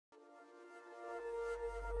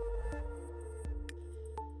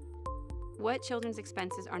What children's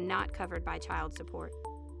expenses are not covered by child support?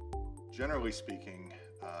 Generally speaking,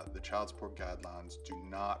 the child support guidelines do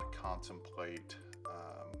not contemplate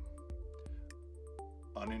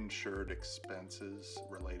uninsured expenses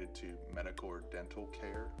related to medical or dental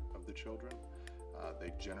care of the children.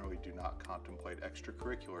 They generally do not contemplate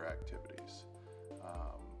extracurricular activities.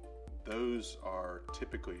 Those are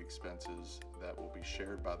typically expenses that will be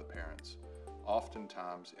shared by the parents,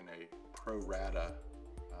 oftentimes in a pro rata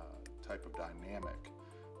type of dynamic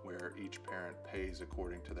where each parent pays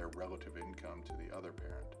according to their relative income to the other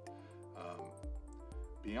parent.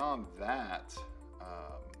 Beyond that,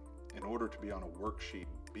 in order to be on a worksheet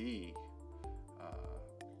B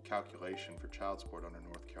calculation for child support under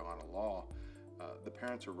North Carolina law, the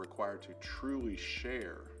parents are required to truly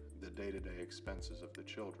share the day-to-day expenses of the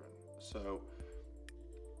children. So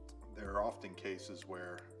there are often cases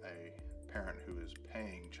where a parent who is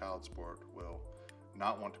paying child support will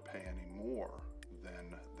not want to pay any more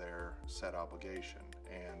than their set obligation.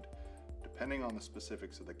 And depending on the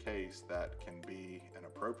specifics of the case, that can be an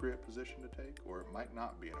appropriate position to take, or it might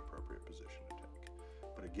not be an appropriate position to take.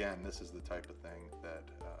 But again, this is the type of thing that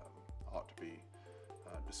ought to be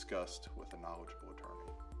discussed with a knowledgeable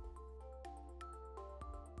attorney.